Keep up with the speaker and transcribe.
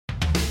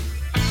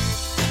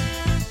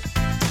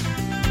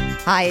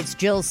Hi, it's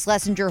Jill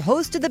Schlesinger,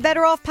 host of the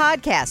Better Off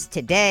podcast.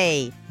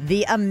 Today,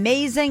 the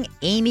amazing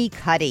Amy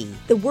Cuddy.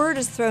 The word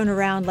is thrown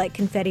around like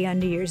confetti on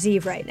New Year's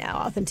Eve right now,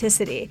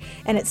 authenticity,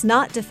 and it's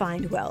not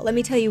defined well. Let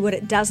me tell you what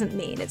it doesn't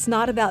mean. It's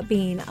not about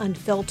being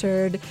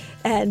unfiltered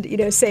and,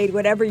 saying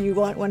whatever you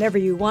want whenever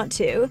you want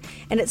to.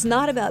 And it's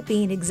not about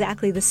being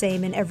exactly the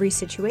same in every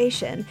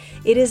situation.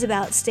 It is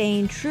about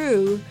staying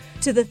true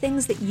to the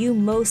things that you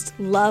most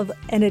love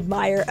and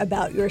admire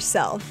about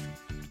yourself.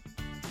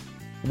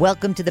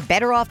 Welcome to the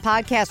Better Off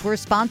podcast. We're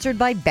sponsored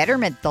by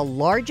Betterment, the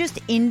largest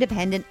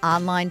independent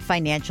online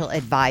financial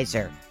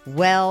advisor.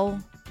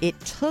 Well, it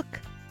took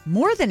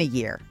more than a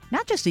year,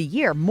 not just a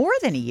year, more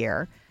than a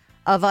year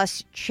of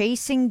us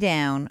chasing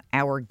down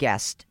our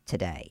guest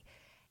today.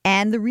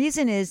 And the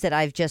reason is that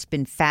I've just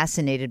been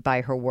fascinated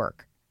by her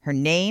work. Her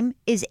name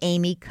is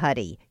Amy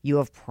Cuddy. You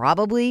have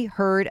probably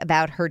heard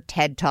about her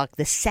TED Talk,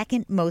 the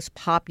second most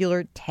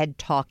popular TED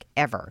Talk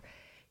ever.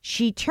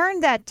 She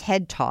turned that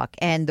TED Talk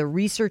and the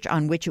research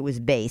on which it was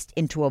based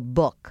into a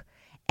book.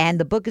 And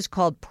the book is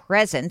called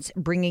Presence,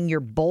 Bringing Your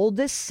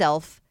Boldest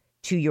Self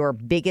to Your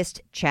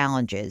Biggest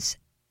Challenges.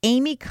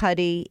 Amy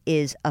Cuddy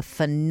is a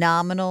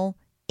phenomenal,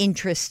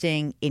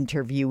 interesting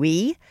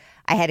interviewee.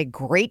 I had a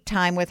great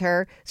time with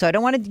her, so I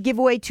don't want to give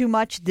away too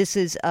much. This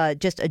is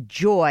just a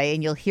joy,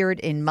 and you'll hear it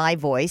in my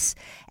voice.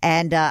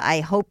 And I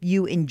hope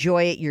you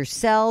enjoy it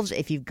yourselves.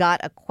 If you've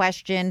got a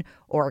question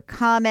or a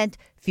comment,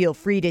 feel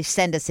free to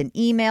send us an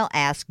email,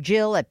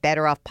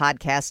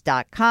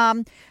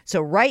 askjill@betteroffpodcast.com. So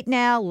right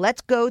now,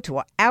 let's go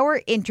to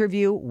our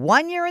interview,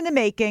 1 year in the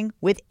making,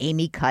 with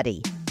Amy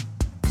Cuddy.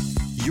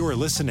 You're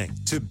listening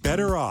to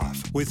Better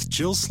Off with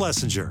Jill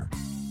Schlesinger.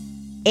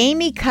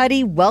 Amy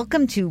Cuddy,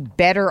 welcome to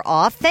Better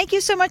Off. Thank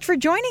you so much for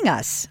joining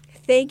us.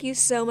 Thank you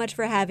so much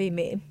for having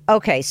me.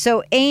 Okay,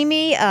 so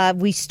Amy,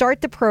 we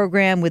start the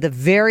program with a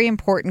very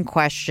important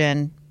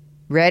question.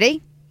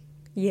 Ready?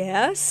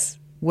 Yes.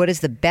 What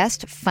is the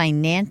best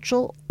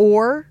financial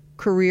or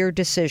career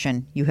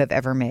decision you have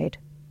ever made?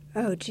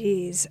 Oh,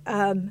 geez.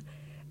 This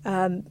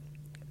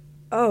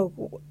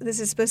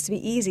is supposed to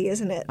be easy,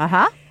 isn't it?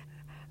 Uh-huh.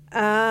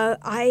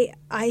 I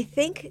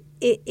think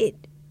it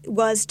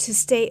was to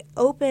stay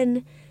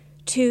open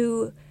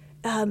to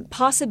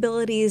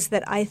possibilities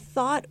that I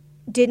thought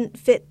didn't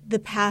fit the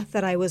path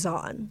that I was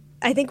on.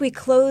 I think we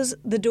close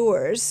the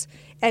doors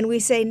and we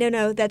say,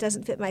 no, that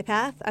doesn't fit my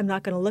path. I'm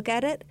not going to look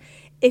at it.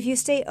 If you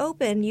stay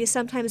open, you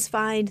sometimes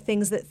find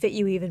things that fit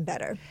you even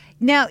better.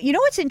 Now, you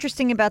know what's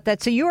interesting about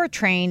that? So you are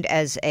trained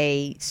as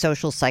a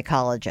social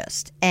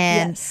psychologist.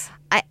 And yes.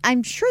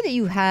 I'm sure that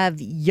you have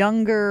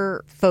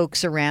younger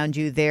folks around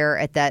you there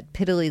at that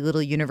piddly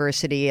little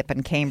university up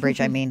in Cambridge,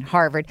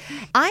 Harvard.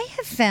 I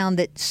have found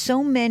that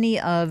so many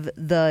of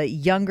the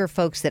younger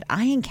folks that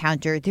I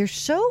encounter, they're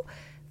so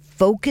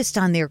focused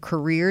on their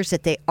careers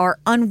that they are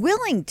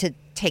unwilling to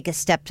take a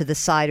step to the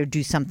side or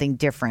do something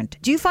different.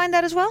 Do you find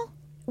that as well?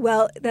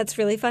 Well, that's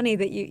really funny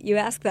that you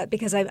ask that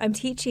because I'm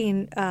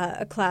teaching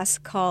a class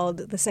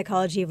called The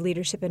Psychology of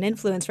Leadership and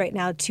Influence right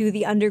now to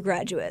the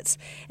undergraduates.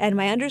 And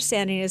my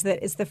understanding is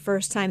that it's the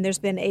first time there's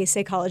been a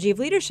Psychology of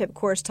Leadership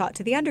course taught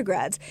to the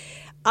undergrads.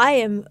 I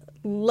am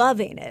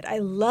loving it. I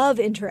love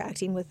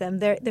interacting with them.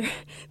 They're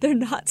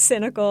not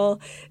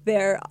cynical.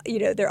 They're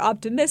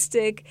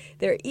optimistic.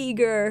 They're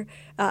eager,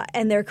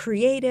 and they're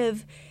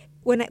creative.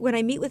 When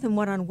I meet with them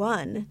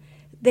one-on-one,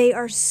 they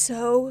are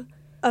so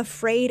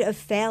afraid of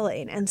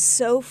failing and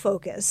so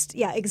focused,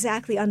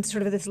 exactly, on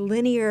sort of this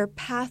linear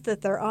path that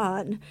they're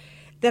on,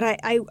 that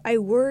I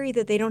worry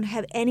that they don't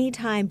have any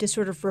time to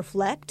sort of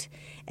reflect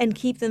and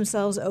keep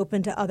themselves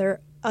open to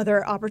other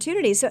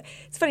opportunities. So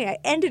it's funny, I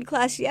ended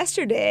class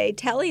yesterday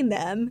telling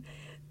them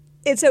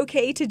it's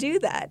okay to do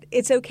that.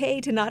 It's okay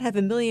to not have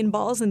a million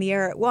balls in the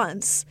air at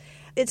once.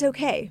 It's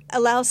okay.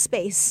 Allow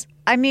space.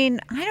 I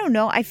don't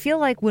know. I feel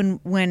like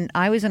when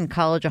I was in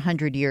college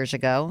 100 years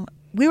ago,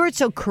 we were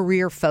so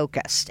career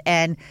focused,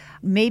 and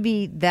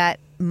maybe that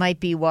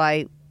might be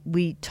why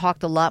we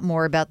talked a lot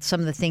more about some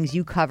of the things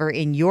you cover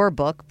in your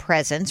book,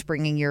 Presence,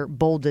 Bringing Your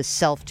Boldest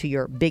Self to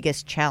Your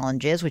Biggest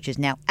Challenges, which is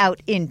now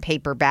out in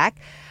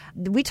paperback.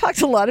 We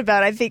talked a lot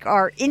about, I think,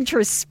 our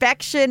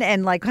introspection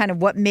and like kind of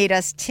what made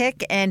us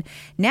tick. And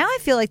now I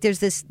feel like there's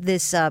this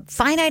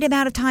finite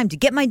amount of time to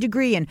get my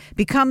degree and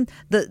become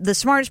the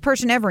smartest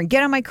person ever and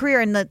get on my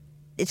career. And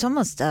it's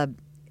almost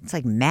it's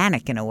like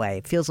manic in a way.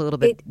 It feels a little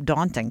bit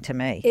daunting to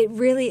me. It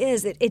really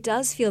is. It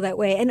does feel that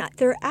way. And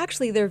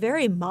they're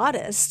very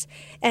modest.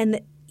 And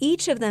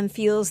each of them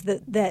feels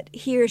that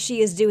he or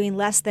she is doing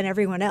less than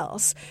everyone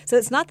else. So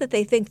it's not that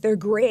they think they're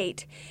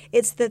great.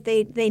 It's that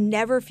they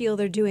never feel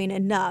they're doing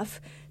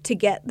enough to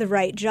get the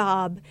right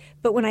job.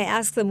 But when I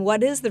ask them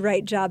what is the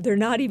right job, they're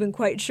not even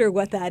quite sure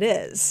what that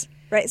is.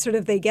 Right? Sort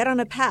of they get on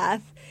a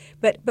path.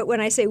 But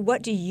when I say,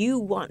 what do you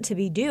want to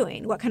be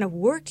doing? What kind of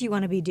work do you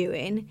want to be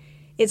doing?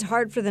 It's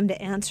hard for them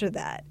to answer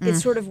that.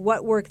 It's sort of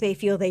what work they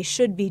feel they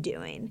should be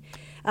doing.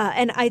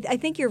 And I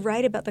think you're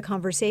right about the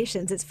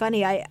conversations. It's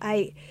funny.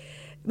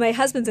 My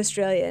husband's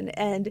Australian,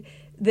 and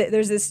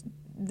there's this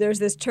there's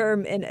this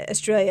term in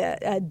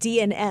Australia,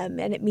 D&M,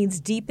 and it means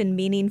deep and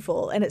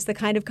meaningful. And it's the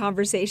kind of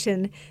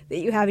conversation that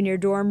you have in your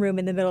dorm room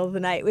in the middle of the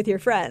night with your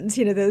friends.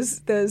 You know,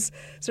 those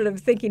sort of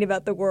thinking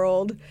about the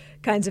world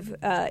kinds of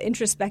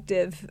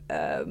introspective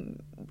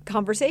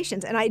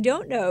conversations. And I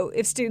don't know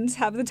if students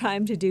have the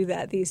time to do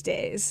that these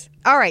days.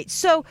 All right.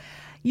 So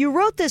you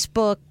wrote this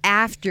book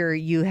after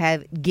you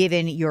have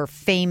given your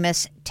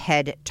famous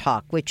TED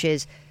Talk, which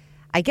is,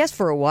 I guess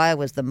for a while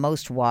was the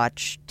most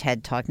watched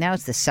TED Talk. Now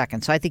it's the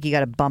second. So I think you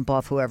got to bump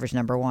off whoever's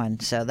number one.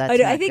 So that's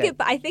I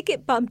think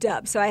it bumped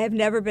up. So I have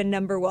never been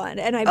number one.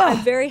 And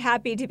I'm very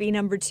happy to be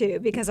number two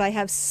because I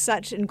have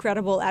such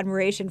incredible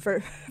admiration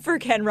for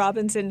Ken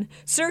Robinson,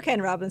 Sir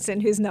Ken Robinson,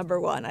 who's number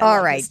one. I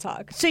love his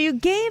talk. So you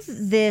gave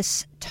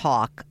this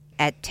talk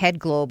at TED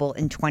Global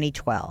in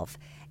 2012.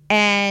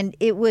 And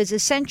it was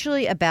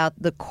essentially about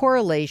the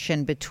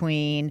correlation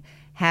between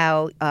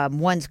how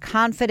one's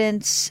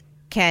confidence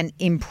can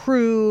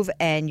improve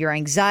and your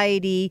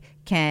anxiety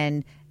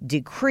can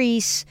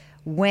decrease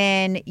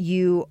when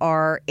you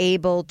are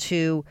able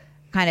to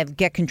kind of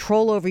get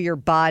control over your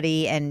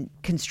body and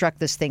construct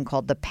this thing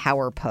called the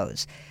power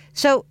pose.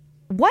 So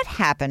what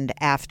happened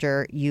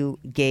after you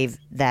gave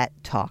that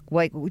talk?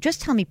 Like, just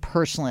tell me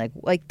personally,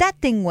 like that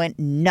thing went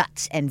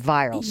nuts and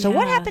viral. So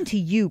what happened to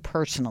you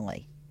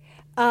personally?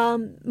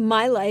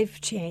 My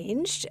life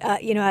changed.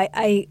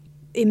 I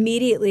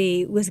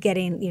immediately was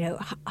getting,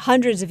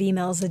 hundreds of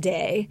emails a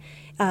day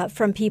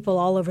from people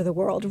all over the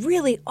world,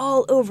 really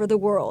all over the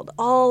world,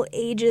 all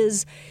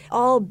ages,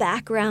 all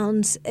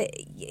backgrounds.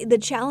 The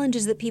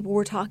challenges that people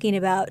were talking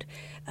about,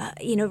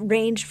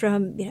 ranged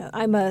from,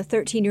 I'm a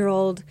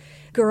 13-year-old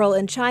girl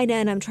in China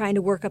and I'm trying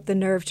to work up the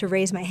nerve to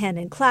raise my hand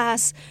in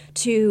class,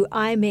 to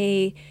I'm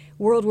a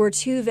World War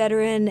II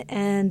veteran,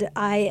 and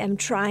I am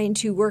trying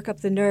to work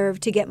up the nerve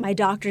to get my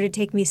doctor to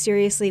take me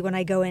seriously when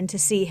I go in to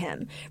see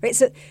him. Right?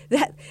 So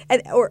that,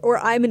 or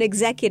I'm an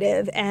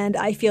executive and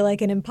I feel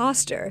like an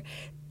imposter.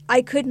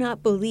 I could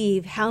not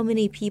believe how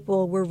many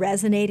people were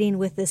resonating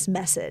with this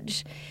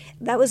message.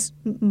 That was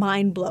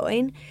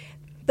mind-blowing.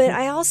 But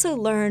I also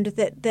learned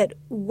that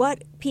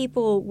what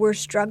people were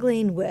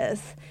struggling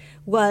with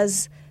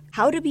was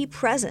how to be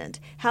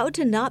present, how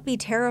to not be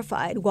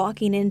terrified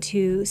walking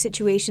into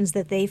situations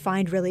that they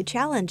find really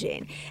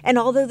challenging. And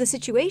although the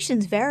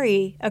situations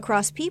vary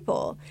across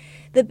people,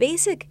 the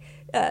basic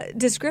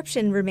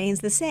description remains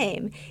the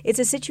same. It's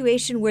a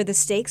situation where the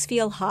stakes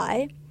feel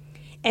high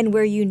and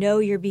where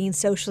you're being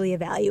socially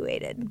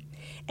evaluated.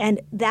 And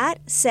that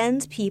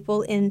sends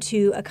people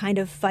into a kind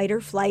of fight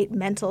or flight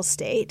mental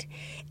state.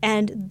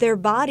 And their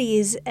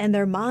bodies and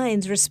their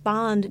minds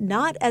respond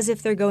not as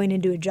if they're going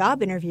into a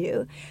job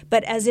interview,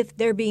 but as if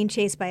they're being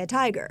chased by a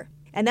tiger.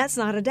 And that's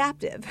not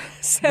adaptive.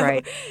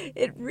 So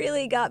It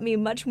really got me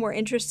much more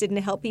interested in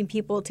helping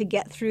people to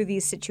get through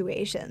these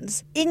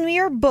situations. In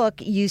your book,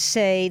 you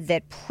say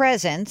that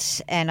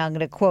presence, and I'm going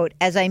to quote,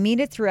 as I mean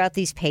it throughout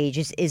these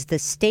pages, is the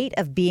state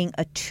of being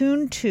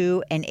attuned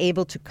to and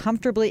able to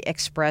comfortably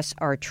express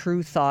our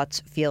true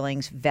thoughts,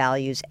 feelings,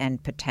 values,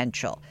 and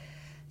potential.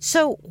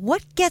 So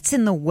what gets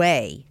in the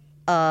way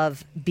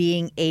of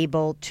being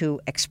able to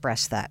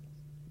express that?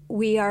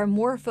 We are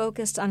more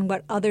focused on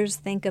what others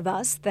think of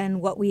us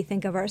than what we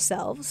think of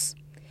ourselves.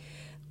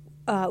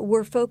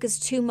 We're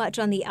focused too much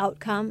on the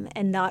outcome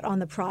and not on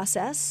the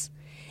process.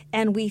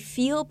 And we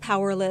feel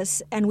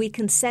powerless and we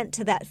consent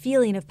to that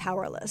feeling of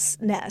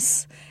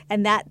powerlessness.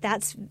 And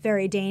that's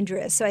very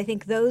dangerous. So I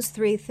think those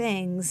three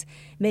things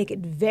make it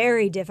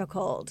very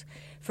difficult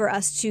for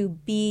us to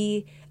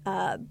be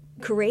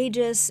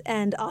courageous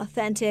and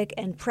authentic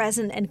and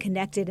present and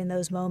connected in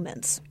those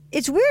moments.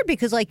 It's weird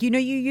because, you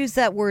use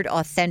that word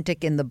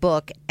authentic in the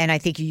book, and I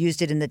think you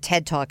used it in the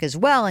TED Talk as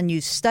well, and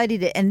you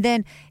studied it. And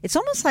then it's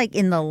almost like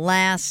in the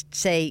last,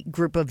 say,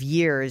 group of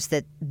years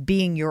that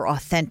being your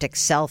authentic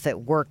self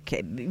at work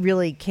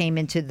really came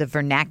into the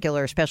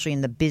vernacular, especially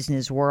in the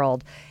business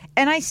world.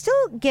 And I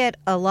still get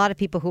a lot of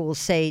people who will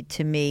say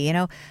to me,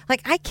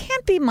 I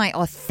can't be my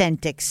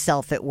authentic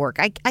self at work.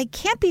 I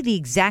can't be the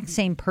exact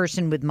same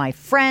person with my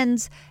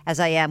friends as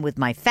I am with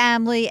my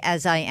family,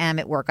 as I am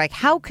at work.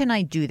 How can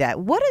I do that?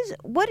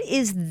 What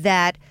is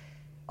that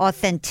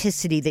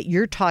authenticity that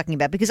you're talking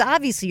about? Because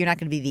obviously you're not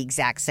going to be the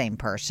exact same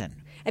person.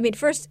 I mean,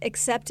 first,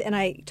 accept, and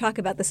I talk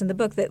about this in the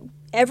book, that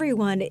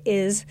everyone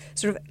is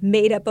sort of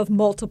made up of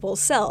multiple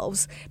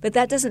selves, but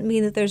that doesn't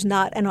mean that there's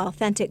not an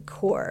authentic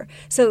core.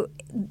 So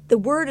the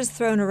word is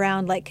thrown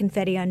around like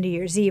confetti on New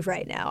Year's Eve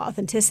right now,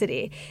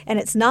 authenticity, and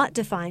it's not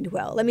defined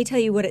well. Let me tell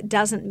you what it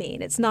doesn't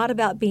mean. It's not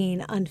about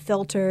being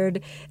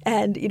unfiltered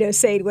and,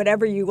 saying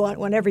whatever you want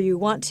whenever you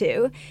want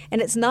to,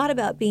 and it's not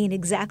about being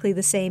exactly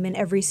the same in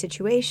every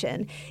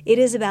situation. It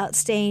is about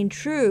staying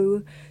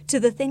true to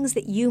the things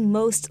that you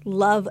most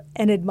love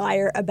and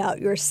admire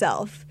about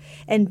yourself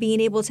and being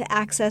able to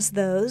access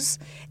those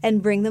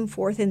and bring them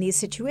forth in these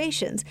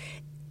situations.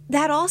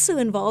 That also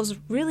involves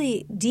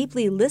really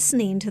deeply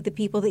listening to the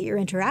people that you're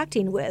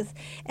interacting with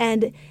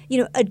and,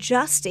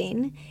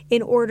 adjusting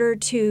in order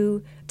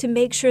to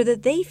make sure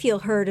that they feel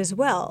heard as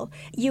well.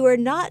 You are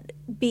not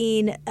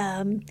being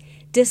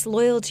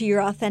disloyal to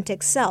your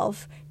authentic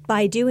self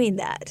by doing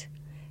that.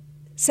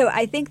 So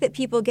I think that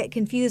people get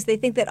confused. They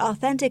think that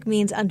authentic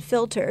means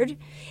unfiltered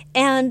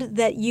and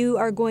that you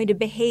are going to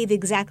behave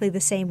exactly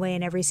the same way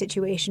in every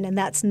situation. And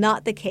that's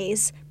not the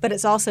case, but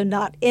it's also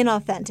not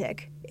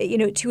inauthentic,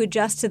 to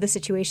adjust to the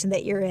situation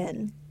that you're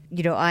in.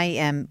 I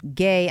am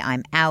gay,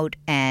 I'm out,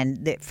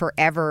 and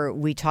forever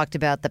we talked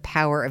about the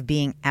power of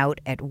being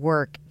out at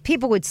work.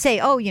 People would say,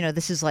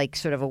 this is like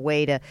sort of a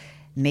way to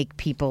make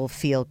people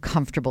feel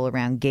comfortable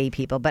around gay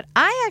people. But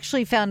I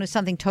actually found it was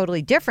something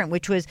totally different,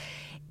 which was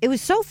it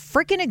was so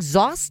freaking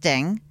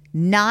exhausting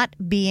not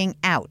being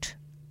out,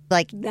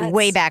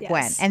 way back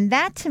when. And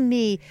that to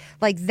me,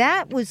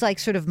 that was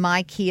sort of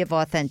my key of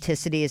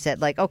authenticity is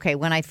that okay,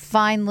 when I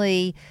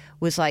finally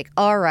was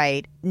all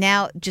right,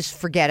 now just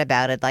forget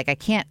about it.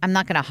 I'm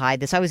not going to hide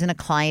this. I was in a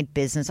client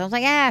business. I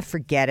was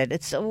forget it.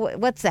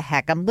 What's the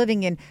heck? I'm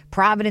living in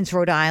Providence,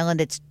 Rhode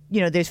Island. It's,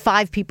 there's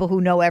 5 people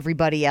who know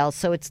everybody else.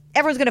 So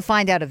everyone's going to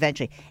find out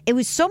eventually. It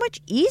was so much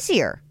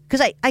easier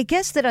because I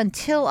guess that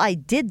until I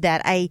did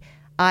that,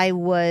 I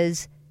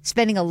was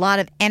spending a lot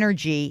of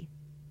energy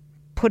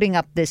putting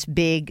up this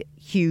big,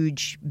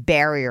 huge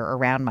barrier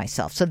around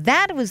myself. So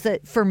that was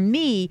for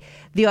me,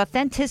 the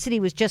authenticity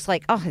was just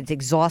it's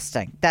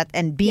exhausting.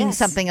 And being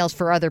something else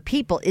for other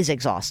people is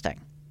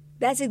exhausting.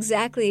 That's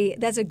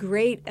a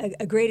great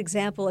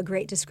example, a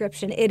great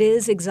description. It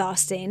is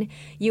exhausting.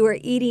 You are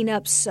eating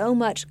up so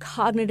much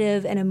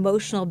cognitive and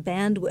emotional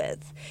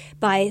bandwidth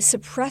by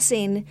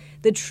suppressing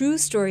the true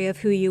story of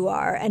who you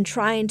are and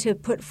trying to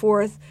put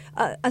forth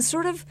a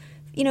sort of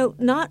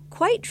not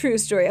quite true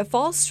story, a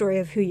false story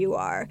of who you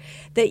are,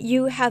 that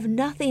you have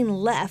nothing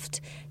left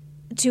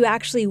to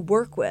actually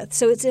work with.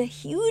 So it's a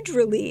huge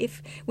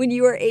relief when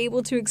you are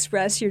able to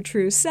express your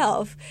true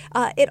self.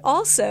 It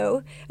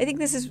also, I think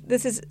this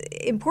is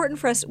important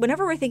for us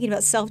whenever we're thinking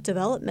about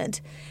self-development,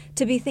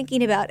 to be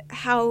thinking about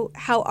how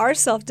our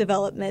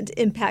self-development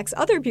impacts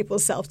other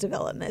people's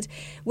self-development.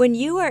 When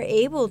you are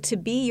able to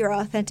be your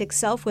authentic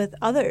self with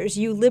others,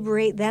 you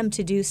liberate them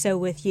to do so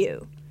with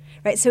you.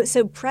 Right,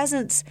 so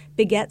presence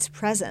begets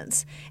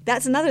presence.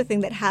 That's another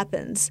thing that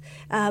happens.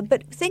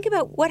 But think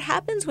about what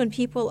happens when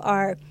people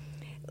are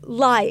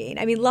lying.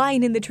 I mean,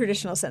 lying in the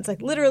traditional sense,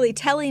 literally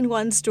telling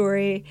one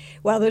story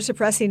while they're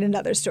suppressing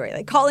another story,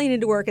 calling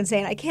into work and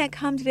saying, I can't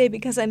come today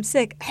because I'm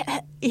sick,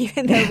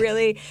 even though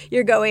really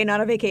you're going on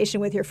a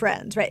vacation with your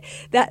friends, right?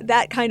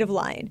 That kind of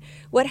lying.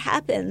 What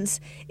happens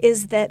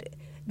is that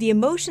the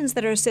emotions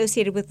that are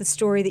associated with the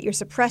story that you're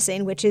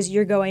suppressing, which is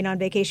you're going on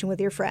vacation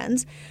with your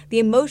friends, the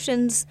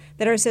emotions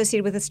that are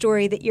associated with the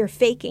story that you're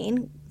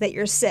faking, that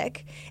you're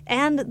sick,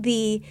 and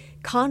the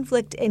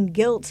conflict and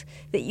guilt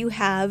that you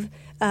have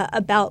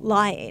about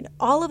lying,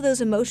 all of those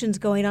emotions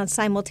going on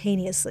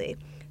simultaneously.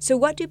 So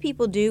what do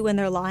people do when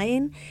they're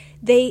lying?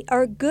 They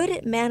are good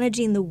at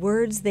managing the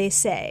words they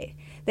say.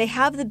 They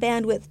have the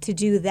bandwidth to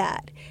do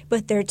that,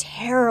 but they're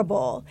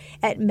terrible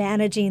at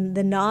managing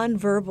the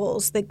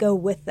nonverbals that go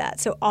with that.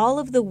 So all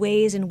of the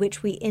ways in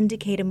which we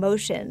indicate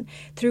emotion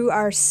through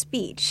our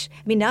speech,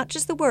 not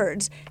just the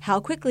words, how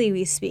quickly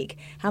we speak,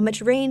 how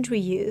much range we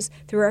use,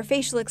 through our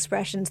facial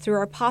expressions, through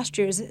our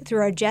postures,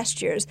 through our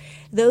gestures,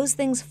 those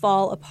things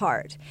fall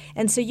apart.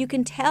 And so you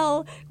can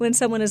tell when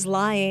someone is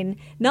lying,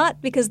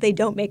 not because they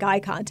don't make eye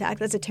contact,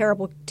 that's a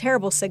terrible,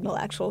 terrible signal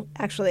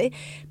actually,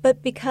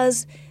 but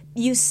because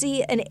you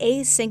see an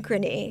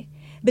asynchrony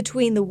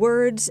between the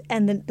words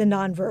and the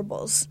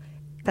nonverbals.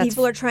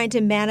 People are trying to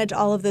manage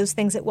all of those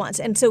things at once.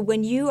 And so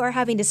when you are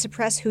having to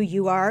suppress who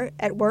you are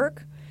at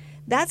work,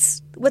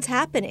 that's what's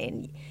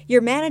happening.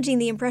 You're managing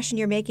the impression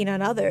you're making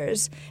on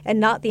others and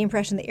not the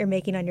impression that you're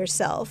making on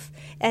yourself.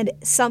 And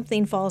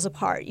something falls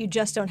apart. You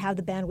just don't have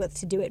the bandwidth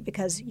to do it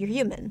because you're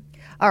human.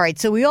 All right.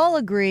 So we all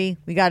agree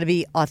we got to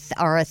be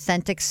our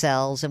authentic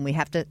selves and we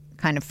have to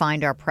kind of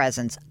find our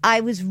presence.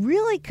 I was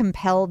really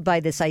compelled by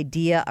this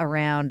idea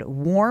around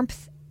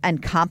warmth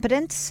and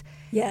competence.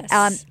 Yes.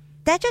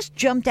 That just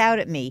jumped out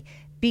at me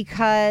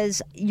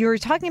because you're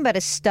talking about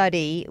a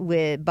study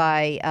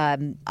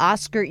by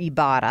Oscar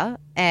Ibarra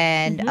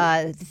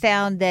and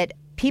found that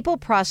people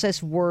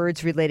process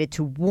words related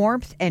to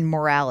warmth and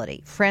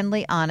morality,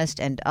 friendly, honest,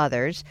 and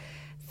others,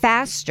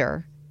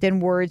 faster than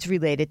words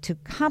related to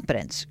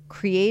competence,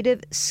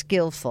 creative,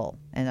 skillful,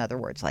 in other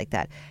words like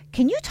that.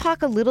 Can you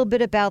talk a little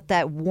bit about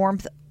that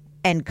warmth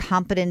and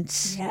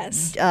competence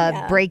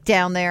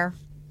breakdown there?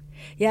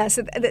 Yeah,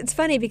 so it's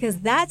funny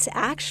because that's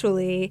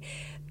actually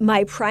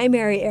my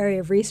primary area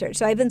of research.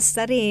 So I've been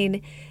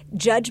studying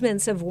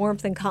judgments of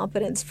warmth and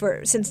competence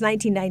since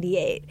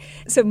 1998.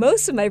 So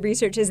most of my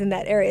research is in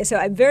that area. So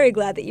I'm very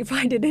glad that you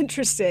find it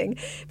interesting.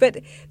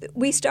 But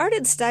we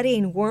started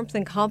studying warmth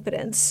and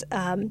competence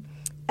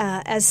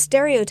as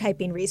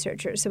stereotyping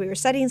researchers. So we were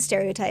studying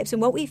stereotypes,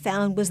 and what we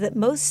found was that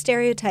most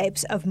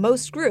stereotypes of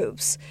most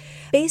groups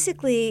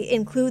basically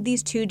include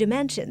these two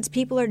dimensions.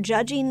 People are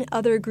judging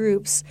other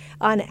groups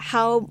on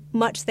how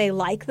much they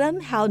like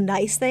them, how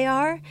nice they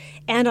are,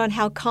 and on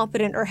how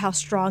competent or how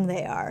strong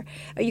they are.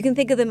 You can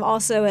think of them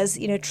also as,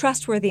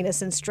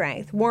 trustworthiness and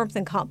strength, warmth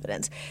and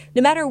competence.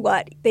 No matter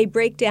what, they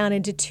break down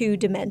into two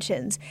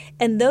dimensions.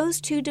 And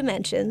those two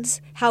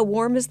dimensions, how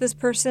warm is this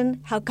person,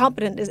 how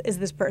competent is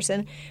this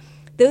person,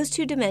 those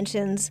two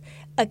dimensions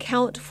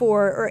account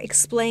for or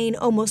explain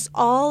almost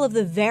all of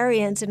the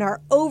variance in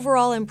our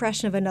overall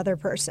impression of another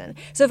person.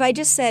 So if I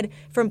just said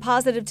from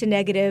positive to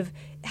negative,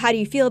 how do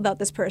you feel about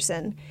this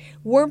person?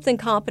 Warmth and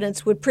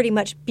competence would pretty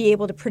much be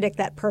able to predict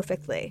that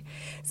perfectly,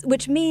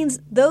 which means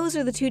those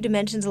are the two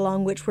dimensions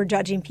along which we're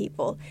judging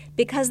people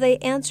because they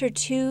answer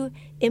two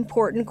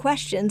important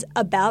questions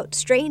about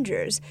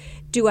strangers.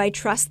 Do I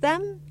trust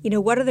them?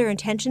 What are their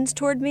intentions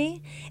toward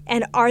me?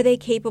 And are they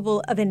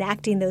capable of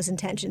enacting those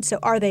intentions? So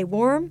are they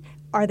warm?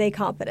 Are they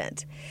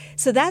competent?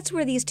 So that's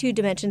where these two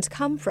dimensions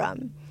come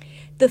from.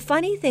 The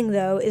funny thing,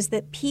 though, is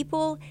that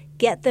people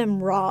get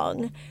them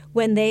wrong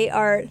when they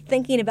are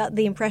thinking about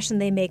the impression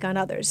they make on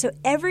others. So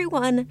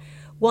everyone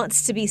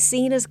wants to be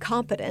seen as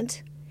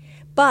competent,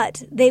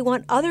 but they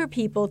want other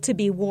people to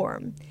be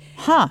warm.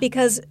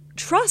 Because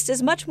trust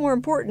is much more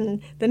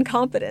important than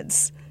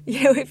competence.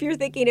 If you're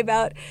thinking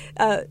about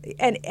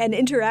an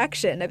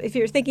interaction, if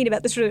you're thinking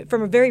about this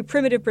from a very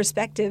primitive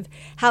perspective,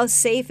 how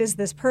safe is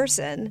this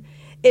person?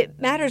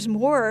 It matters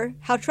more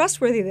how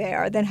trustworthy they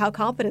are than how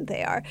competent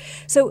they are.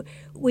 So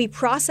we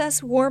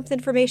process warmth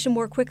information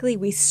more quickly.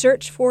 We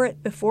search for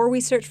it before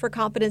we search for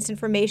competence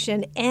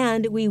information,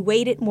 and we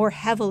weight it more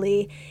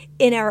heavily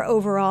in our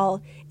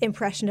overall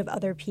impression of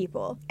other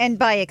people. And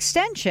by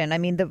extension,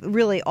 the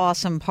really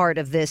awesome part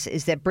of this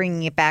is that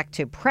bringing it back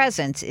to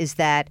presence is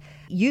that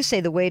you say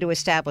the way to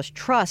establish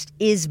trust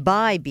is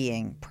by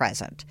being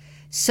present.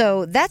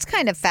 So that's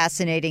kind of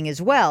fascinating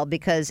as well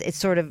because it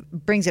sort of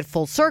brings it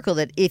full circle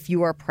that if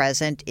you are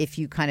present, if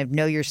you kind of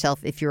know yourself,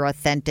 if you're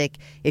authentic,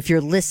 if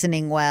you're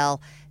listening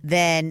well,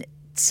 then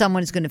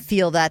someone's going to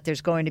feel that.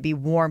 There's going to be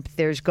warmth.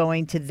 There's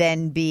going to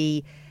then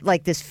be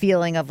like this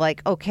feeling of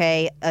like,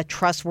 okay, a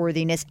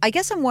trustworthiness. I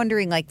guess I'm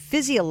wondering like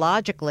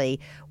physiologically,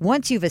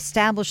 once you've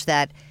established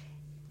that,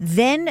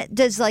 then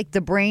does like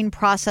the brain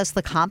process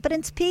the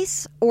competence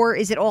piece or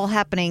is it all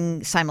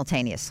happening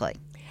simultaneously?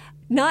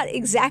 Not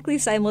exactly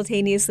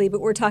simultaneously,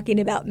 but we're talking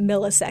about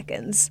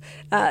milliseconds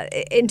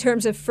in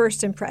terms of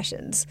first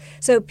impressions.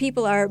 So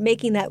people are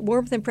making that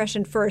warmth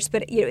impression first,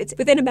 but it's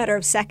within a matter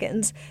of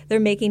seconds. They're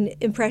making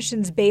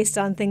impressions based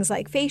on things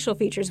like facial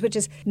features, which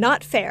is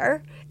not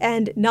fair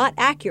and not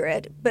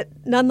accurate, but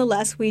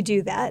nonetheless, we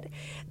do that.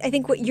 I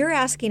think what you're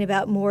asking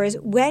about more is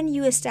when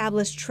you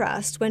establish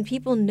trust, when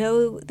people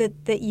know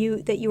that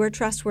you are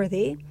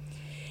trustworthy,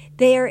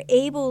 they are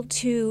able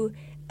to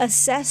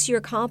assess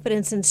your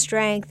competence and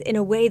strength in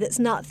a way that's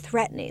not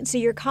threatening. So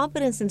your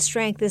competence and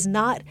strength is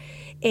not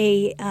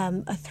a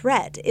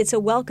threat. It's a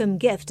welcome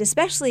gift,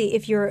 especially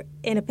if you're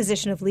in a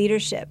position of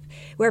leadership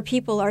where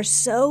people are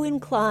so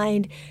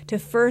inclined to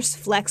first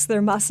flex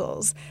their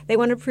muscles. They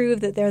want to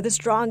prove that they're the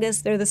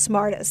strongest, they're the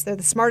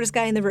smartest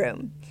guy in the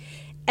room.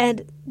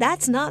 And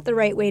that's not the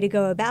right way to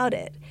go about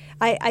it.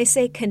 I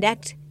say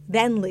connect,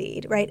 then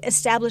lead, right?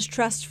 Establish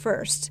trust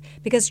first,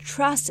 because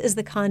trust is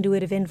the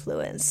conduit of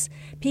influence.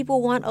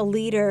 People want a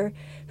leader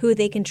who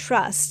they can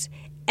trust,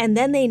 and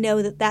then they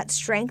know that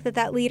strength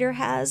that leader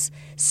has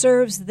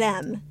serves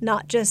them,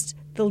 not just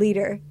the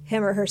leader,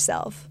 him or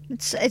herself.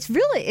 It's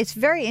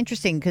very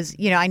interesting because,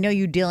 I know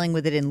you're dealing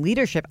with it in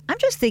leadership. I'm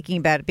just thinking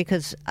about it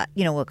because,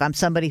 look, I'm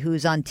somebody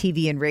who's on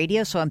TV and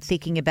radio, so I'm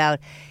thinking about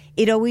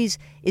it always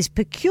is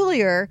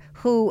peculiar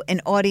who an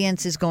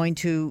audience is going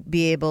to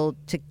be able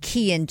to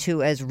key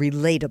into as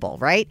relatable,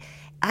 right?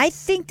 I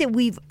think that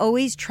we've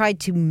always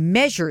tried to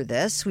measure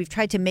this. We've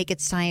tried to make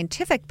it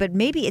scientific, but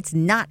maybe it's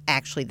not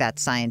actually that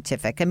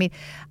scientific.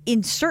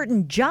 In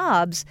certain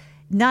jobs,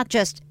 not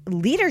just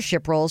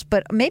leadership roles,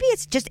 but maybe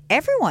it's just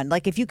everyone.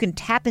 Like if you can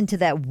tap into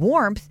that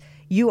warmth,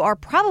 you are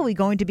probably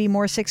going to be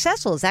more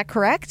successful. Is that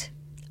correct?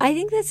 I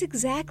think that's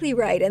exactly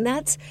right. And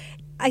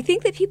I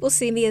think that people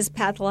see me as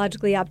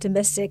pathologically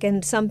optimistic,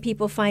 and some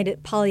people find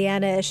it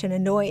Pollyanna-ish and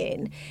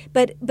annoying.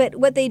 But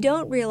what they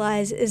don't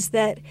realize is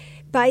that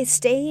by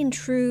staying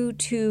true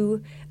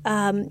to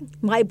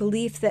my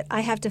belief that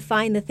I have to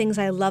find the things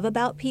I love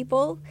about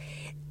people,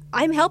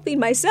 I'm helping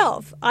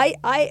myself.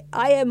 I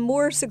am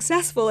more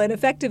successful and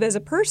effective as a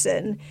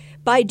person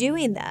by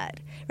doing that,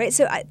 right?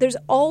 So there's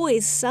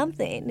always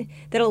something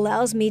that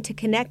allows me to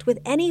connect with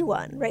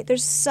anyone, right?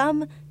 There's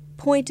some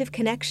point of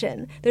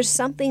connection. There's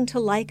something to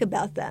like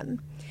about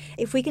them.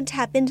 If we can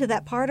tap into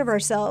that part of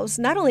ourselves,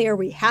 not only are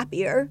we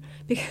happier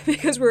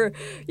because we're,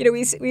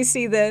 we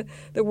see the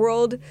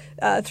world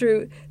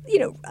through,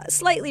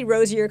 slightly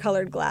rosier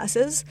colored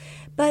glasses,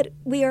 but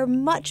we are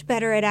much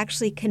better at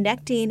actually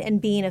connecting and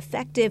being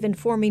effective and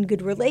forming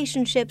good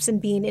relationships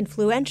and being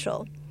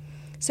influential.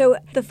 So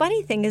the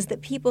funny thing is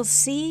that people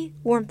see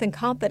warmth and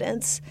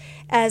competence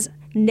as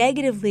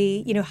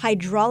negatively,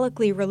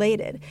 hydraulically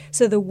related.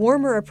 So the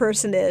warmer a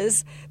person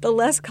is, the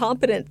less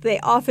competent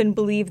they often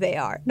believe they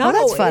are. Not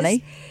that's always,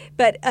 funny.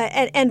 But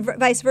and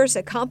vice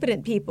versa.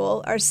 Competent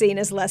people are seen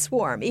as less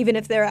warm, even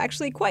if they're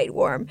actually quite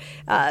warm.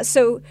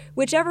 So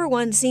whichever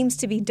one seems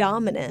to be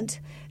dominant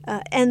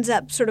ends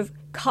up sort of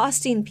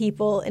costing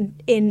people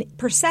in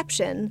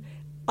perception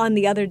on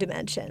the other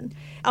dimension.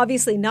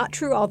 Obviously not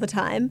true all the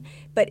time,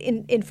 but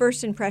in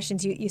first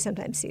impressions, you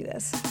sometimes see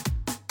this.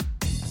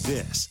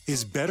 This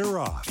is Better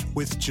Off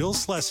with Jill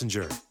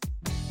Schlesinger.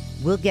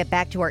 We'll get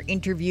back to our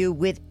interview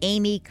with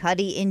Amy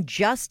Cuddy in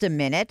just a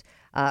minute.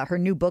 Her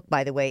new book,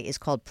 by the way, is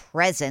called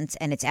Presence,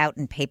 and it's out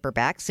in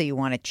paperback, so you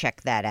want to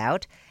check that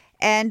out.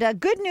 And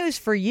good news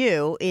for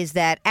you is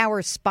that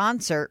our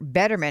sponsor,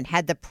 Betterment,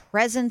 had the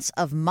presence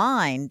of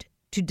mind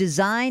to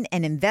design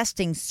an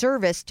investing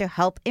service to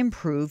help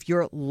improve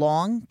your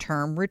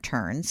long-term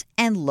returns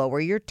and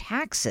lower your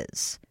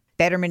taxes.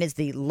 Betterment is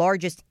the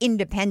largest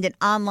independent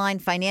online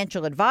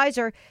financial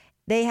advisor.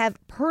 They have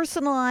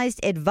personalized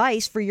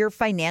advice for your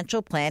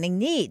financial planning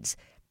needs.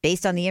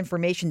 Based on the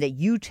information that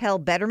you tell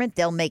Betterment,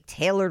 they'll make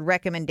tailored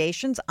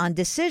recommendations on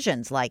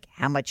decisions like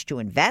how much to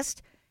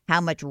invest,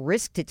 how much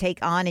risk to take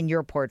on in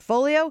your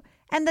portfolio,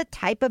 and the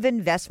type of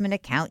investment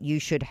account you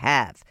should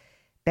have.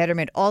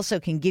 Betterment also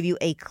can give you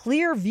a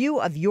clear view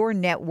of your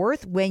net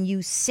worth when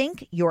you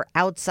sync your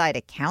outside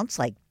accounts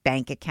like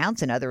bank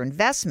accounts and other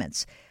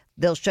investments.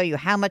 They'll show you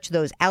how much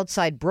those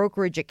outside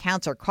brokerage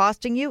accounts are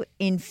costing you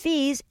in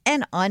fees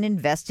and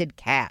uninvested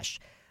cash.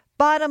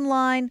 Bottom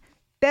line,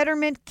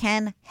 Betterment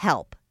can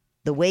help.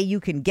 The way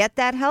you can get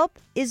that help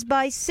is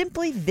by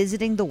simply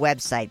visiting the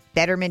website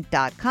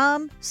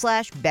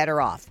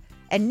betterment.com/betteroff.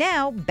 And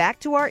now back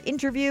to our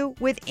interview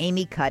with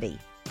Amy Cuddy.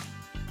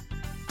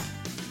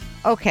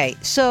 Okay,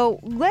 so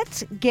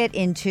let's get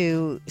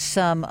into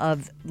some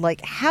of,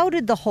 how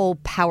did the whole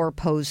power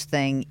pose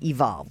thing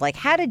evolve?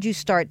 How did you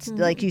start,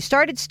 you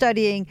started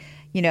studying,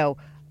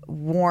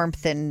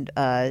 warmth and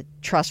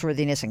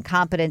trustworthiness and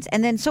competence.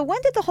 And then, so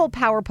when did the whole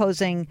power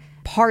posing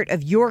part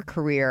of your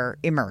career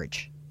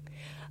emerge?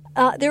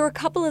 There were a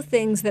couple of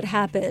things that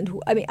happened.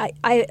 I mean,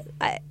 I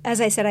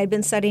as I said, I'd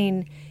been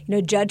studying,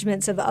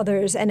 judgments of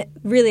others, and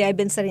really I'd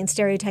been studying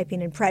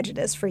stereotyping and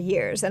prejudice for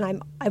years.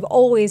 And I've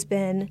always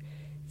been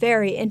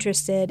very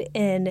interested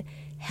in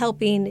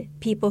helping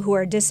people who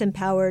are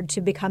disempowered to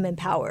become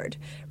empowered,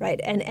 right?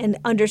 And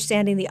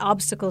understanding the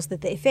obstacles that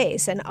they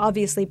face. And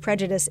obviously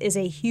prejudice is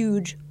a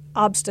huge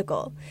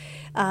obstacle.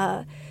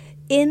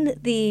 In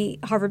the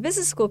Harvard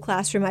Business School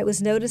classroom, I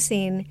was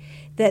noticing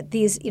that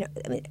these, you have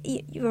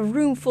a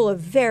room full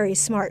of very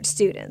smart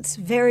students,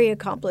 very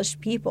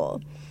accomplished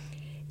people,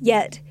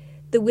 yet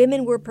the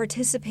women were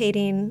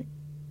participating,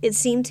 it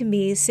seemed to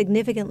me,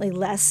 significantly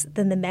less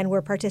than the men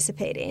were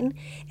participating.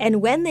 And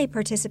when they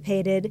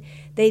participated,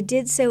 they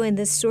did so in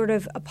this sort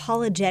of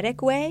apologetic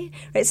way,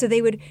 right? So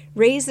they would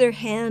raise their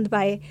hand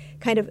by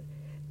kind of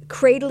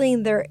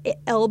cradling their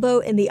elbow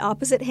in the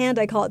opposite hand.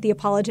 I call it the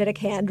apologetic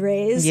hand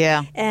raise.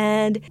 Yeah.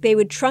 And they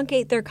would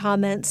truncate their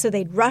comments, so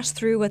they'd rush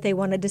through what they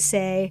wanted to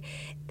say.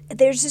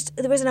 There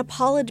was an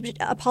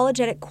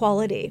apologetic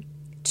quality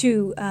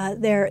to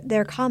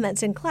their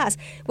comments in class.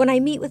 When I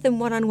meet with them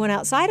one-on-one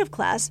outside of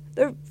class,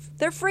 they're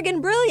friggin'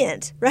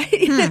 brilliant,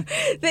 right?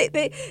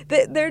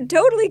 They're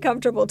totally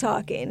comfortable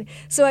talking.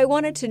 So I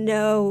wanted to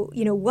know,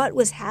 what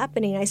was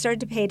happening. I started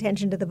to pay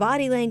attention to the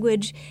body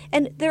language,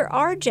 and there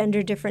are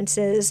gender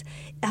differences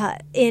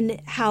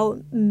in how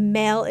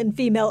male and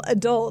female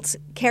adults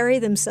carry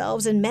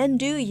themselves, and men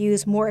do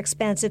use more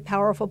expansive,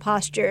 powerful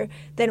posture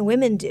than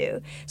women do.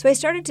 So I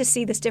started to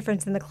see this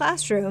difference in the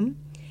classroom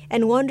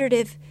and wondered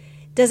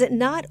does it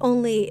not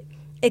only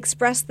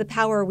express the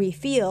power we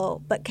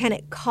feel, but can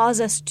it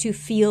cause us to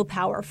feel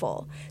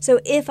powerful? So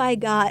if I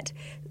got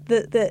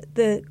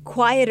the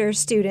quieter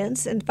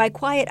students, and by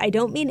quiet I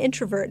don't mean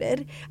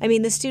introverted, I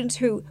mean the students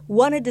who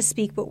wanted to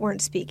speak but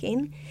weren't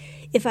speaking,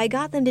 if I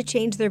got them to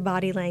change their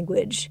body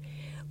language,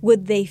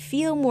 would they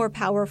feel more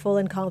powerful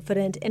and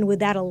confident, and would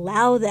that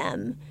allow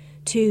them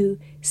to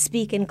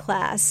speak in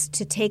class,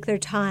 to take their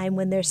time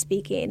when they're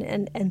speaking,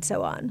 and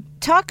so on?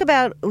 Talk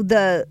about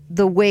the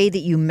way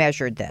that you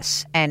measured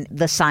this and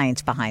the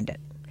science behind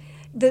it.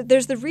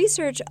 There's the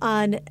research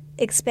on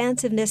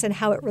expansiveness and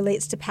how it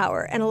relates to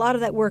power. And a lot of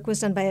that work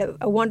was done by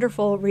a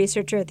wonderful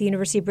researcher at the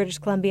University of British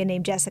Columbia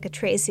named Jessica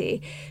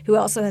Tracy, who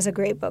also has a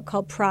great book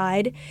called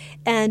Pride.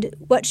 And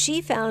what she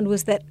found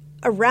was that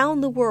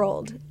around the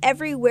world,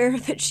 everywhere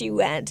that she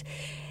went,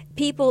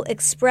 people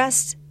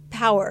expressed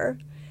power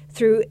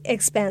through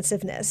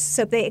expansiveness.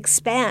 So they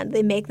expand,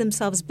 they make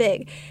themselves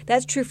big.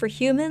 That's true for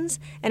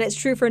humans, and it's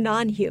true for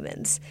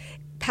non-humans.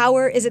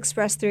 Power is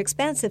expressed through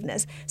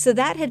expansiveness. So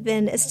that had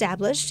been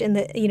established in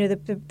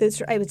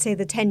the I would say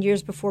the 10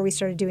 years before we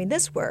started doing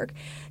this work.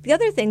 The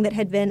other thing that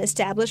had been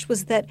established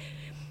was that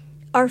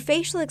our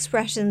facial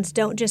expressions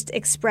don't just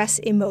express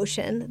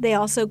emotion, they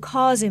also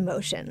cause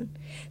emotion.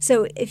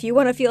 So if you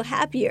want to feel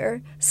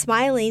happier,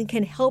 smiling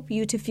can help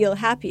you to feel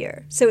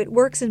happier. So it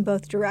works in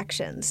both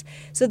directions.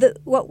 So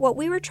what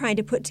we were trying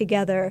to put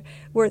together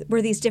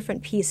were these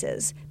different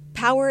pieces.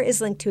 Power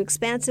is linked to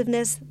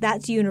expansiveness.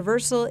 That's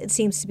universal. It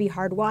seems to be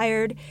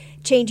hardwired.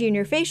 Changing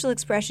your facial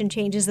expression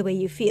changes the way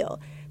you feel.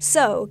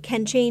 So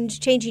can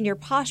changing your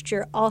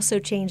posture also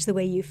change the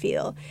way you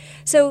feel?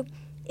 So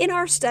in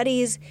our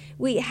studies,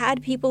 we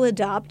had people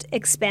adopt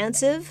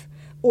expansive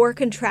or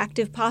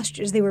contractive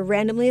postures. They were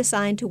randomly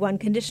assigned to one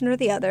condition or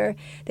the other.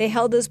 They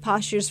held those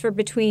postures for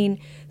between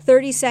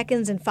 30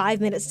 seconds and 5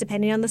 minutes,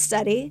 depending on the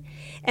study.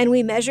 And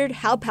we measured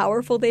how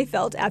powerful they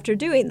felt after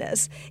doing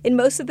this. In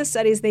most of the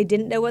studies, they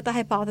didn't know what the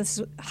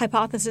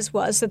hypothesis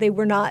was, so they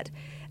were not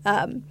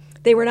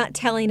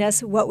telling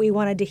us what we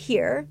wanted to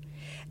hear.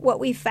 What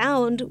we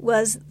found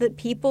was that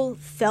people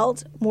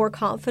felt more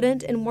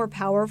confident and more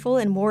powerful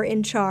and more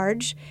in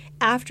charge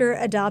after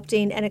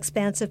adopting an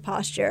expansive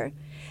posture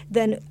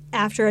than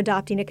after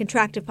adopting a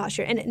contractive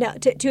posture. And now,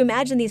 to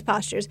imagine these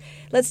postures,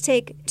 let's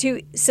take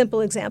two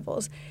simple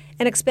examples.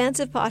 An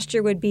expansive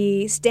posture would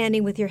be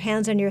standing with your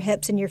hands on your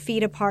hips and your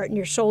feet apart and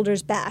your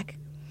shoulders back.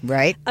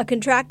 Right. A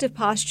contractive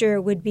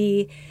posture would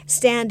be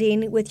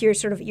standing with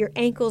your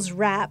ankles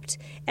wrapped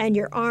and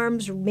your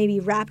arms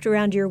maybe wrapped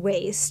around your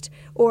waist,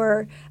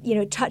 or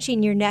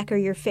touching your neck or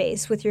your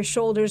face with your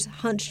shoulders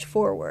hunched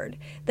forward.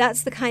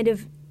 That's the kind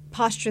of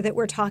posture that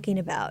we're talking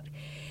about.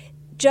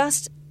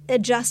 Just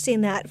adjusting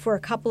that for a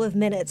couple of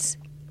minutes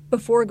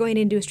before going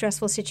into a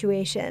stressful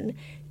situation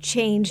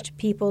changed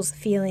people's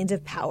feelings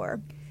of power.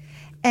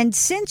 And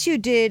since you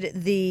did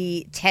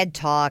the TED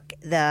Talk,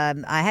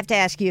 I have to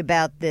ask you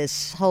about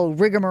this whole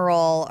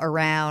rigmarole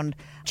around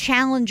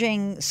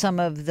challenging some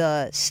of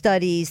the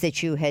studies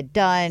that you had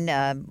done.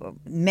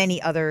 Many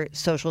other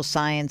social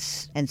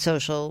science and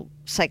social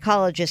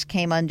psychologists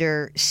came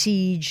under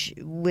siege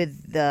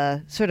with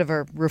the sort of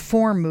a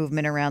reform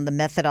movement around the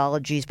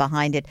methodologies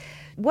behind it.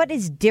 What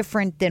is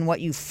different than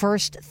what you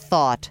first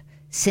thought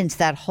since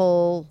that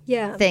whole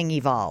thing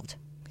evolved?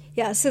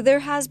 Yeah, so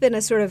there has been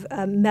a sort of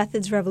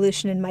methods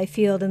revolution in my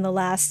field in the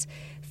last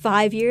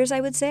 5 years,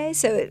 I would say.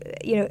 So,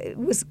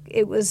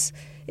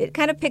 it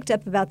kind of picked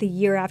up about the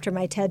year after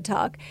my TED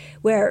Talk,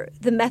 where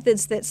the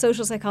methods that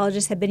social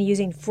psychologists had been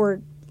using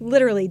for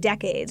literally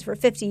decades, for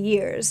 50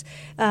 years,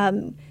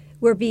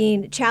 were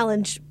being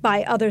challenged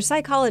by other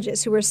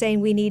psychologists who were saying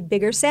we need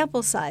bigger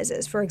sample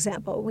sizes, for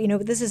example.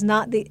 This is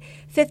not the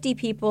 50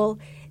 people.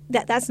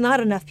 That's not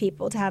enough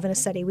people to have in a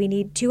study. We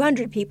need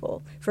 200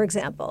 people, for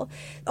example.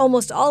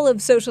 Almost all of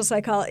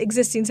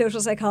existing social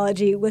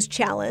psychology was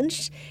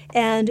challenged,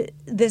 and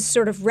this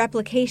sort of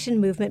replication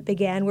movement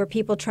began where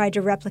people tried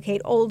to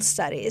replicate old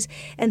studies.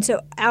 And so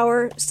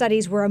our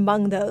studies were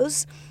among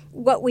those.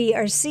 What we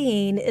are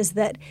seeing is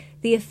that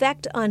the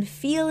effect on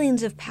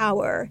feelings of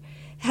power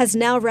has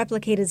now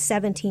replicated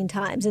 17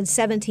 times in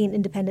 17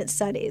 independent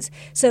studies.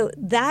 So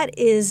that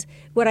is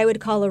what I would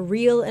call a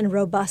real and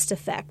robust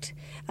effect.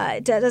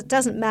 It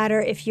doesn't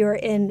matter if you're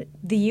in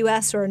the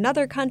U.S. or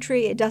another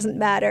country. It doesn't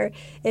matter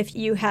if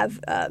you have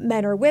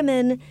men or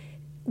women.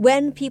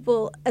 When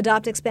people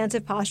adopt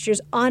expansive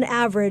postures, on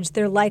average,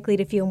 they're likely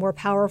to feel more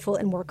powerful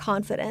and more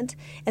confident.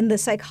 And the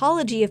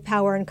psychology of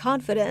power and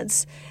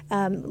confidence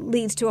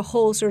leads to a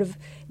whole sort of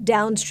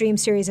downstream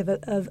series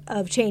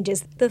of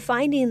changes. The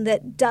finding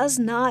that does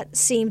not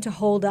seem to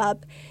hold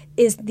up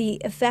is the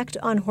effect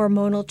on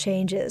hormonal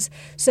changes.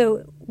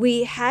 So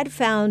we had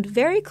found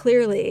very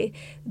clearly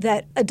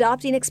that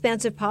adopting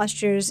expansive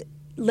postures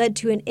led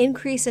to an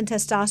increase in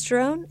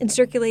testosterone, in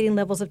circulating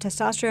levels of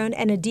testosterone,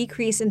 and a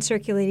decrease in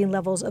circulating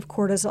levels of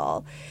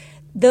cortisol.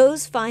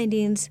 Those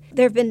findings,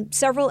 there have been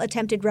several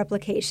attempted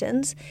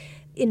replications.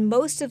 In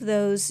most of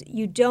those,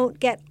 you don't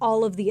get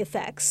all of the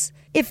effects.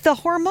 If the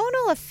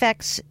hormonal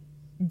effects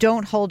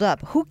don't hold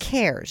up, who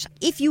cares?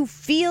 If you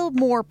feel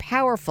more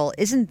powerful,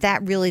 isn't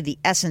that really the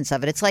essence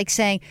of it? It's like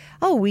saying,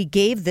 oh, we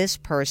gave this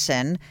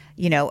person,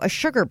 a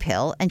sugar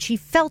pill and she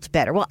felt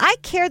better. Well, I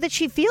care that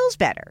she feels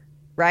better.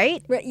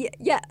 Right?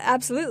 Yeah,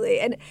 absolutely.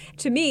 And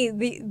to me,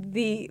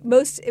 the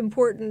most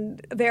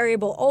important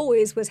variable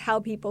always was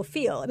how people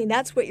feel. I mean,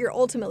 that's what you're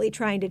ultimately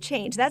trying to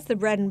change. That's the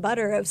bread and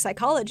butter of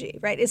psychology,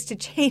 right? Is to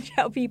change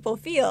how people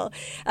feel.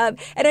 And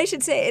I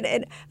should say,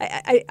 and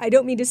I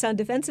don't mean to sound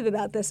defensive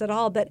about this at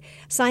all, but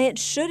science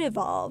should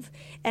evolve,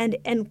 and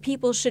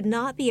people should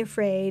not be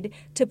afraid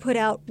to put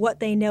out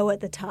what they know at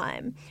the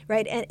time,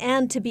 right?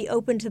 And to be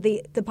open to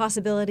the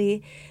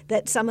possibility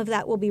that some of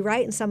that will be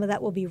right and some of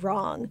that will be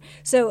wrong.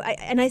 So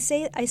I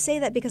say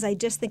that because I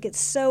just think it's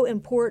so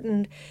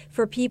important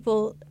for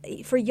people,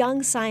 for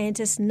young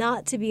scientists,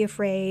 not to be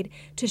afraid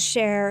to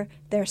share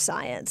their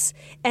science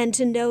and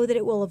to know that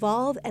it will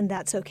evolve, and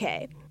that's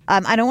okay.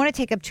 I don't want to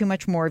take up too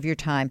much more of your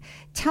time.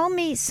 Tell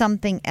me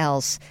something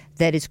else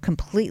that is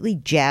completely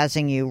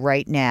jazzing you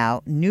right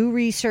now. New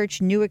research,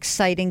 new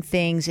exciting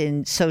things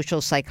in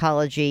social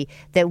psychology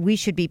that we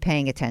should be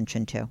paying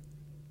attention to.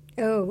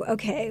 Oh,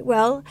 okay.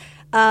 Well,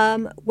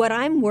 What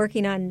I'm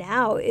working on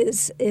now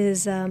is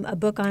a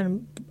book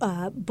on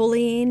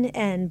bullying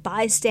and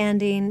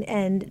bystanding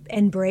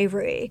and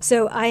bravery.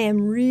 So I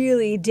am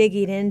really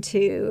digging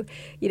into,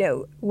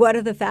 what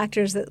are the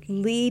factors that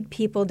lead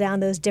people down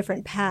those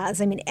different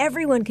paths. I mean,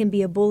 everyone can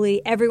be a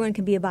bully, everyone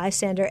can be a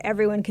bystander,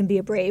 everyone can be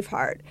a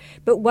braveheart.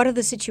 But what are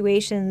the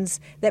situations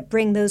that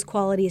bring those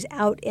qualities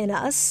out in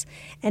us,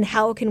 and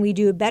how can we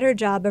do a better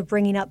job of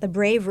bringing out the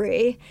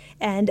bravery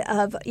and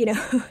of,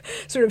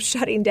 sort of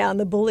shutting down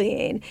the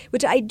bullying,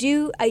 which I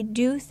do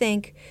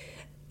think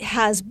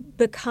has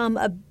become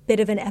a bit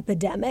of an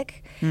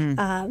epidemic.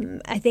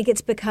 I think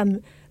it's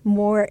become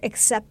more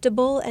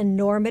acceptable and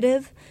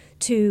normative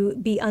to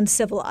be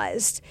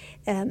uncivilized.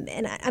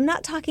 And I'm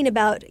not talking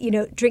about,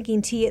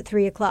 drinking tea at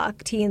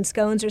 3:00, tea and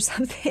scones or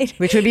something.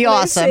 Which would be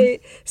awesome. Say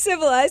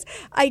civilized.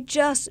 I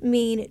just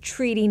mean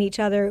treating each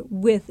other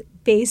with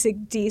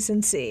basic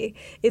decency.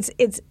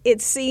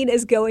 It's seen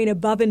as going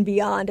above and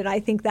beyond, and I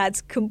think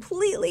that's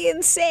completely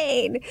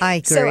insane. I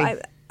agree. So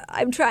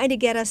I'm trying to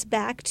get us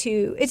back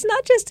to it's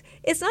not just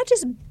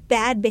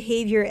bad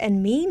behavior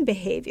and mean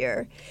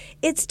behavior.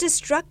 It's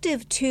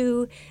destructive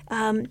to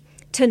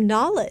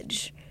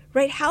knowledge.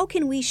 Right? How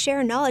can we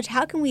share knowledge?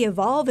 How can we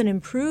evolve and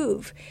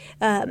improve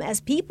as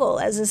people,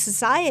 as a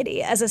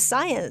society, as a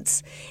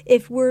science,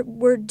 if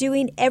we're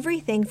doing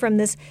everything from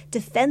this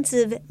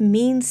defensive,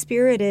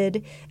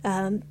 mean-spirited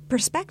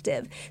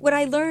perspective? What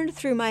I learned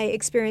through my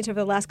experience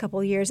over the last couple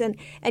of years, and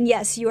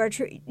yes, you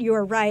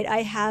are right.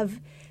 I have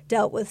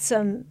dealt with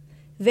some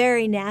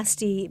very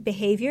nasty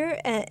behavior,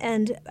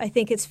 and I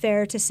think it's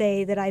fair to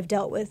say that I've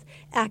dealt with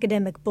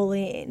academic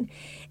bullying.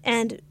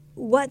 And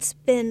what's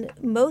been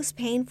most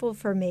painful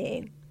for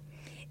me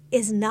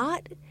is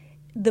not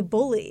the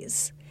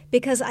bullies,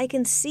 because I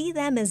can see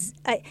them as,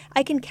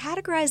 I can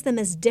categorize them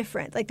as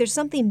different. Like there's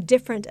something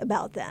different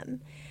about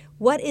them.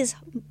 What is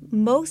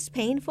most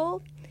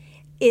painful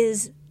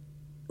is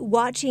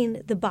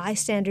watching the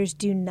bystanders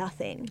do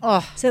nothing.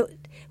 Oh. So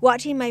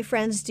watching my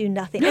friends do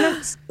nothing.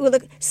 And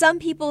look, some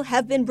people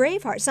have been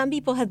bravehearts. Some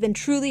people have been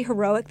truly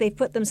heroic. They've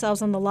put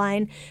themselves on the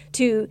line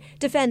to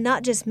defend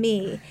not just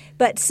me,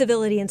 but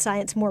civility and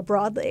science more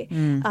broadly.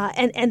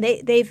 And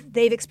they've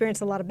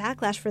experienced a lot of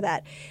backlash for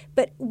that.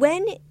 But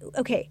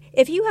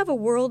if you have a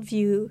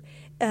worldview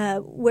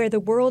where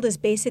the world is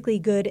basically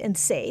good and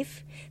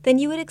safe, then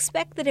you would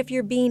expect that if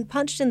you're being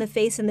punched in the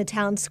face in the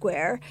town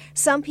square,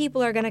 some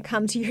people are going to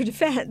come to your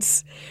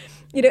defense.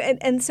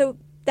 And so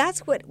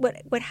that's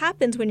what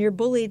happens when you're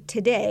bullied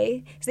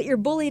today, is that you're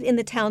bullied in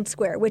the town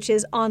square, which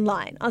is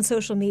online, on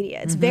social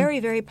media. It's very,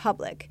 very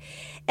public.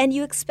 And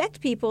you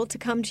expect people to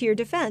come to your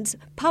defense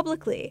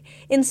publicly.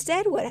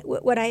 Instead,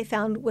 what I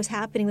found was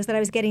happening was that I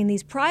was getting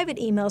these private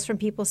emails from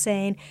people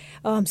saying,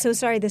 "Oh, I'm so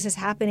sorry this is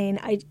happening.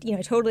 I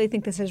totally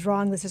think this is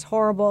wrong. This is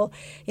horrible.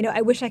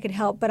 I wish I could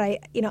help, but I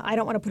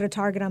don't want to put a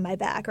target on my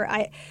back, or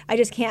I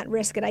just can't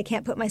risk it. I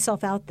can't put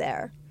myself out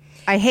there."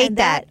 I hate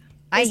that.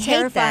 I hate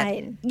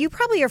terrifying. that. You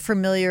probably are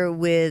familiar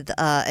with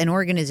an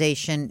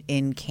organization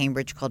in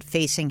Cambridge called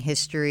Facing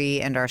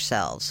History and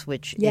Ourselves,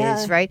 which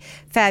is, right,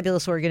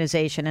 fabulous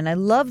organization. And I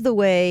love the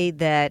way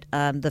that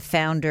the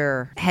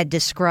founder had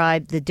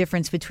described the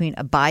difference between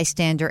a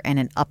bystander and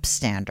an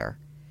upstander.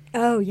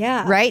 Oh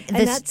yeah, right.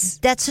 And that's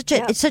such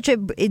a it's such a,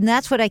 and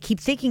that's what I keep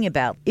thinking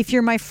about. If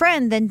you're my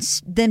friend, then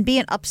be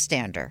an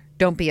upstander.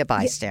 Don't be a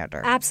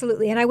bystander. Yeah,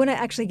 absolutely. And I want to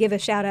actually give a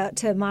shout out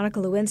to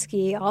Monica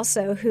Lewinsky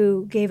also,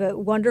 who gave a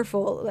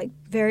wonderful,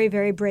 very,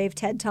 very brave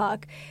TED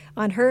Talk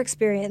on her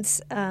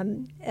experience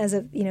as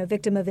a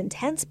victim of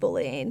intense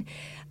bullying.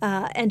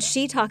 And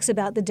she talks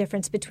about the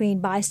difference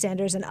between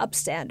bystanders and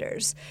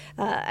upstanders.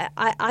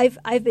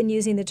 I've been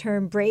using the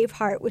term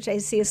braveheart, which I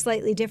see as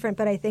slightly different,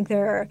 but I think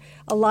there are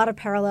a lot of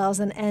parallels,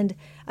 and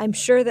I'm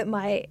sure that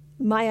my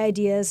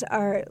ideas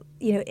are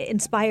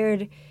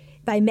inspired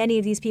by many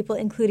of these people,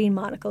 including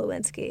Monica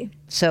Lewinsky.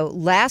 So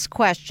last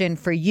question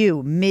for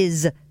you,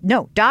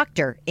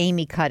 Dr.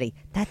 Amy Cuddy.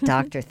 That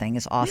doctor thing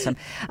is awesome.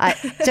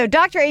 So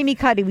Dr. Amy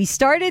Cuddy, we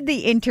started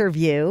the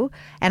interview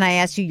and I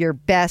asked you your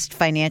best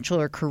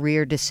financial or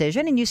career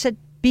decision, and you said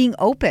being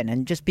open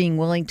and just being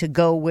willing to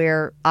go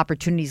where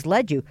opportunities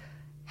led you.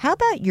 How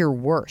about your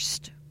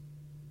worst?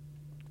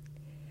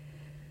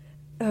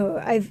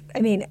 Oh,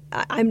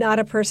 I'm not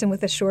a person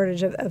with a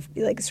shortage of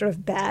sort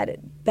of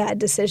bad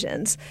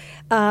decisions.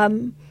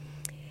 Let's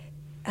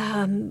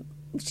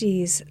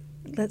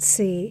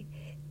see.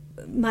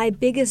 My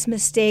biggest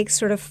mistakes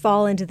sort of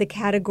fall into the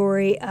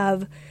category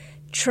of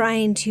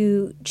trying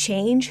to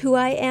change who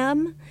I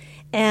am,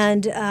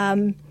 and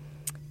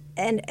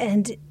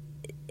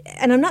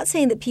I'm not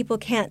saying that people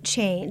can't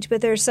change, but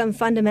there are some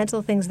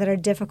fundamental things that are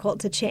difficult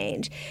to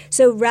change.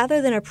 So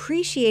rather than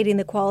appreciating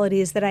the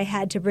qualities that I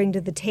had to bring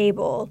to the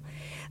table,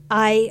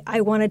 I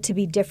wanted to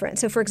be different.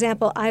 So, for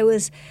example, I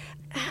was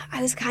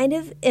kind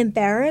of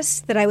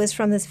embarrassed that I was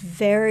from this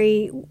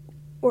very,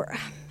 or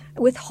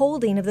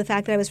withholding of the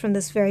fact that I was from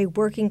this very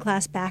working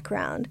class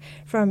background,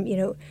 from,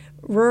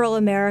 rural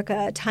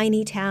America, a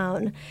tiny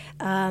town,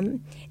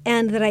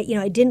 and that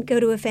I didn't go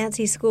to a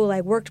fancy school.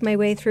 I worked my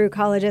way through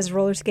college as a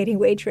roller skating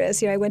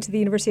waitress. I went to the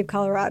University of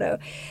Colorado,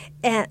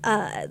 and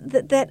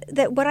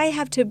that what I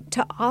have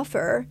to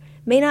offer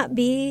may not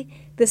be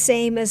the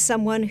same as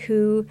someone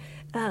who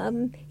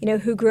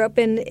grew up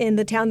in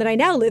the town that I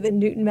now live in,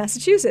 Newton,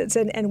 Massachusetts,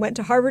 and went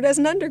to Harvard as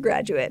an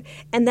undergraduate.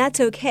 And that's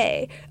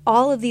okay.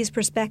 All of these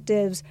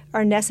perspectives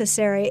are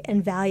necessary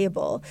and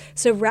valuable.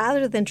 So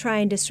rather than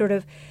trying to sort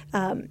of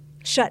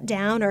shut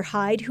down or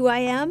hide who I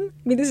am,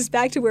 this is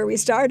back to where we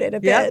started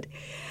a bit,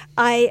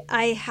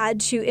 I had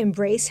to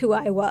embrace who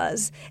I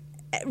was.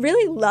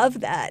 Really love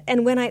that.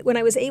 And when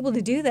I was able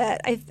to do that,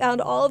 I found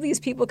all of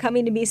these people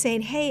coming to me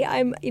saying, "Hey,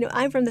 I'm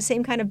from the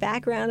same kind of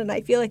background, and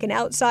I feel like an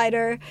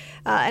outsider,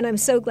 and I'm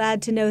so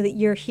glad to know that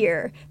you're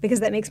here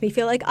because that makes me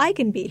feel like I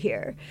can be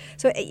here."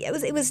 So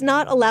it was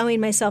not allowing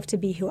myself to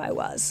be who I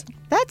was.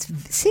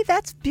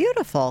 That's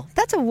beautiful.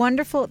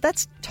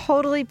 That's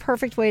totally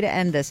perfect way to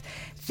end this.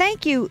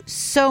 Thank you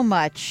so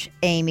much,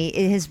 Amy.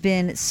 It has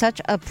been such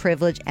a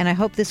privilege, and I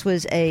hope this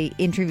was an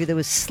interview that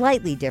was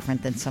slightly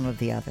different than some of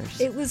the others.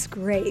 It was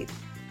great.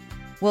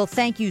 Well,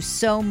 thank you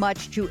so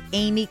much to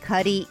Amy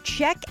Cuddy.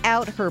 Check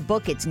out her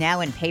book. It's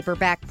now in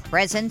paperback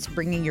presence,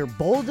 bringing your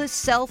boldest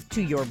self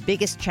to your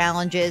biggest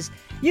challenges.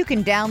 You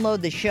can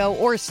download the show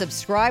or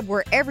subscribe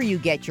wherever you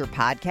get your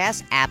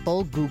podcasts,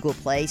 Apple, Google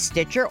Play,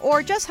 Stitcher,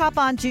 or just hop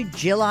on to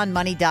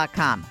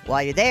JillOnMoney.com.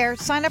 While you're there,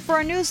 sign up for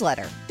our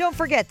newsletter. Don't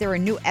forget, there are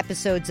new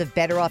episodes of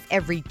Better Off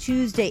every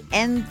Tuesday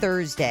and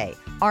Thursday.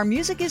 Our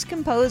music is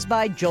composed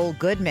by Joel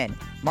Goodman.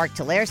 Mark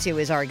Talercio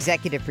is our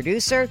executive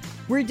producer.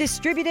 We're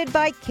distributed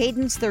by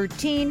Cadence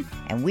 13,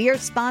 and we are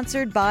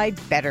sponsored by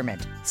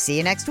Betterment. See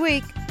you next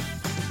week.